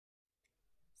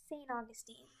St.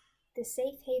 Augustine, The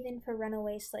Safe Haven for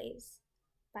Runaway Slaves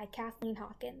by Kathleen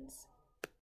Hawkins.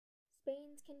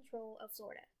 Spain's control of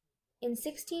Florida. In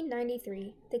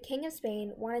 1693, the King of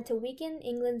Spain wanted to weaken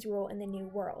England's rule in the New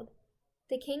World.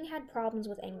 The king had problems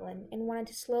with England and wanted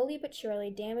to slowly but surely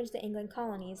damage the England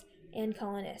colonies and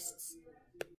colonists.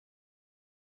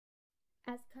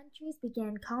 As countries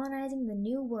began colonizing the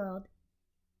New World,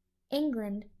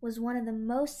 England was one of the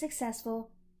most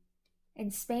successful,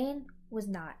 and Spain was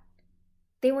not.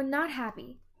 They were not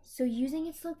happy, so using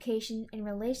its location in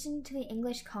relation to the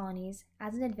English colonies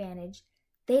as an advantage,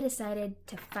 they decided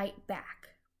to fight back.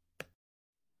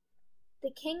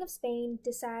 The King of Spain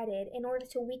decided, in order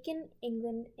to weaken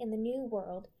England in the New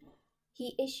World,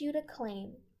 he issued a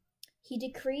claim. He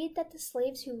decreed that the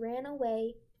slaves who ran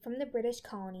away from the British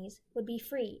colonies would be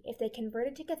free if they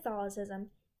converted to Catholicism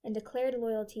and declared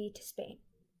loyalty to Spain.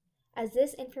 As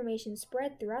this information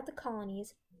spread throughout the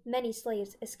colonies, many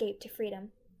slaves escaped to freedom.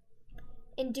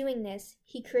 In doing this,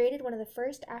 he created one of the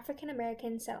first African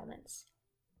American settlements.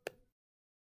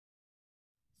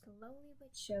 Slowly but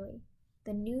surely,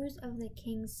 the news of the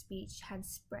king's speech had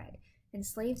spread, and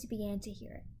slaves began to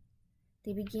hear it.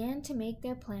 They began to make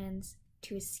their plans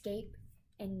to escape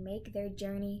and make their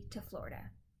journey to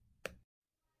Florida.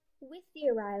 With the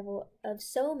arrival of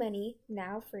so many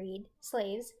now freed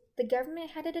slaves, the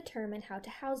government had to determine how to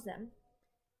house them.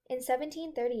 In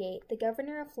 1738, the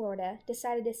governor of Florida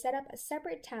decided to set up a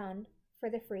separate town for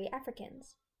the free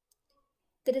Africans.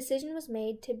 The decision was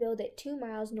made to build it 2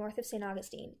 miles north of St.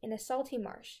 Augustine in a salty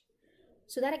marsh,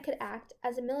 so that it could act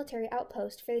as a military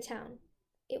outpost for the town.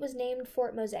 It was named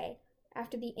Fort Mose,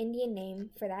 after the Indian name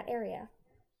for that area.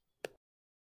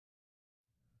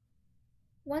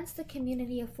 Once the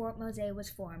community of Fort Mose was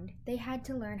formed, they had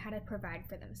to learn how to provide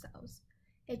for themselves.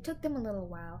 It took them a little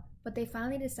while, but they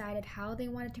finally decided how they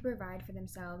wanted to provide for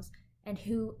themselves and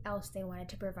who else they wanted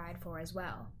to provide for as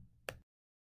well.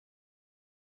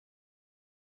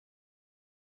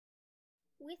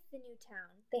 With the new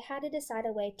town, they had to decide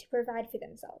a way to provide for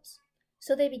themselves,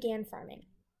 so they began farming.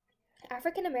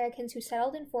 African Americans who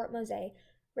settled in Fort Mose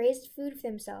raised food for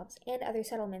themselves and other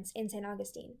settlements in St.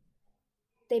 Augustine.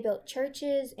 They built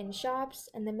churches and shops,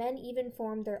 and the men even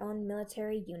formed their own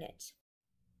military unit.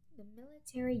 The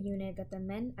military unit that the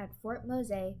men at Fort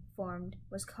Mose formed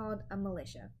was called a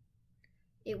militia.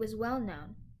 It was well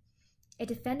known. It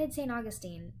defended St.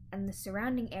 Augustine and the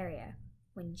surrounding area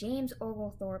when James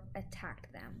Oglethorpe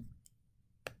attacked them.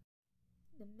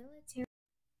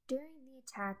 During the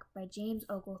attack by James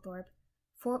Oglethorpe,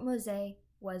 Fort Mose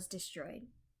was destroyed.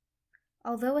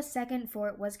 Although a second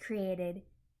fort was created,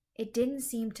 it didn't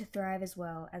seem to thrive as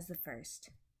well as the first.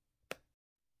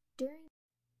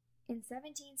 In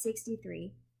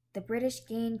 1763, the British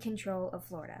gained control of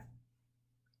Florida.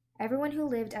 Everyone who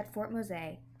lived at Fort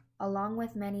Mose, along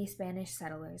with many Spanish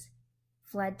settlers,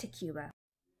 fled to Cuba.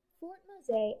 Fort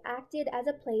Mose acted as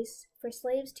a place for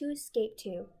slaves to escape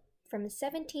to from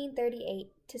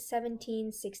 1738 to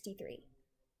 1763.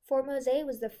 Fort Mose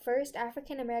was the first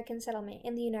African American settlement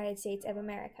in the United States of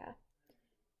America.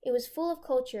 It was full of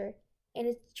culture, and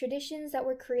its traditions that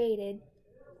were created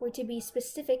were to be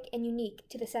specific and unique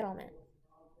to the settlement.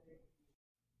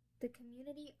 The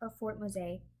community of Fort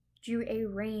Mose drew a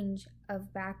range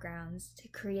of backgrounds to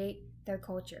create their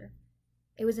culture.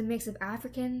 It was a mix of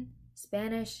African,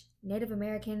 Spanish, Native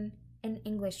American, and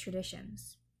English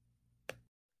traditions.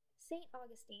 St.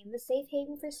 Augustine, the safe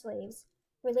haven for slaves,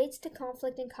 relates to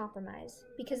conflict and compromise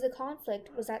because the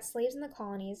conflict was that slaves in the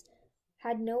colonies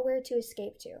had nowhere to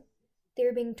escape to. They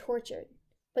were being tortured,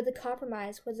 but the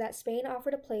compromise was that Spain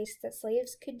offered a place that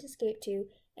slaves could escape to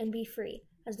and be free,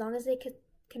 as long as they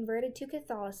converted to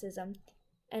Catholicism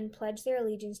and pledged their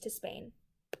allegiance to Spain.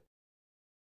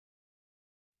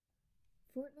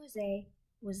 Fort Mose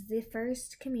was the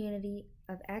first community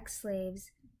of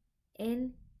ex-slaves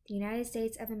in the United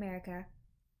States of America,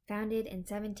 founded in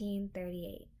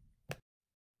 1738.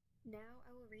 Now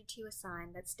I will read to you a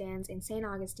sign that stands in St.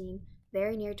 Augustine,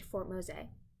 very near to Fort Mose.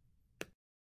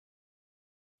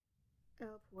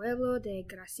 El Pueblo de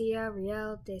Gracia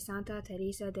Real de Santa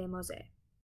Teresa de Mose.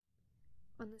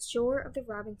 On the shore of the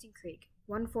Robinson Creek,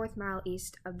 1/4 mile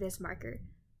east of this marker,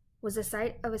 was the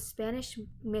site of a Spanish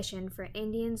mission for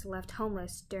Indians left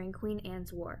homeless during Queen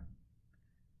Anne's War.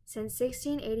 Since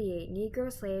 1688,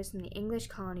 Negro slaves from the English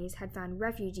colonies had found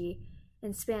refuge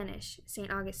in Spanish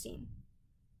St. Augustine.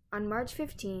 On March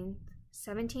 15,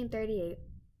 1738,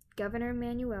 Governor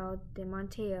Manuel de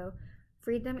Montejo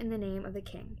freed them in the name of the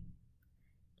king.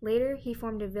 Later, he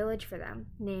formed a village for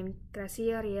them, named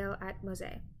Gracia Real at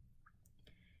Mose.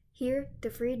 Here, the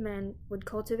freed men would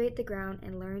cultivate the ground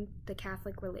and learn the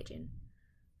Catholic religion.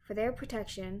 For their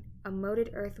protection, a moated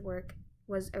earthwork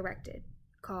was erected,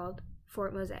 called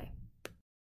Fort Mose.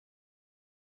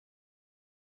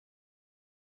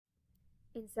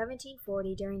 In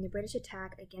 1740, during the British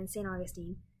attack against St.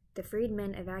 Augustine, the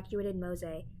freedmen evacuated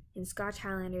Mose, and Scotch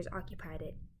Highlanders occupied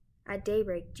it. At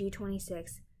daybreak, June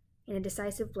 26, in a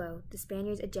decisive blow, the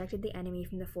Spaniards ejected the enemy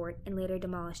from the fort and later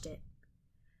demolished it.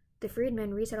 The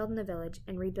freedmen resettled in the village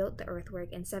and rebuilt the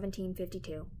earthwork in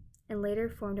 1752, and later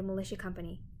formed a militia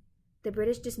company. The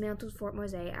British dismantled Fort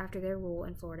Mose after their rule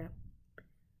in Florida.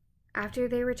 After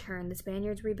their return, the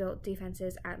Spaniards rebuilt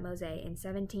defenses at Mose in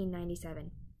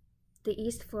 1797. The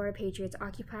East Florida Patriots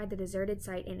occupied the deserted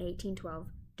site in 1812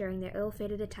 during their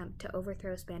ill-fated attempt to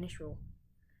overthrow Spanish rule.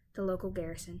 The local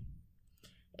garrison,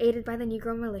 aided by the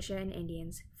Negro militia and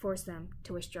Indians, forced them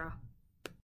to withdraw.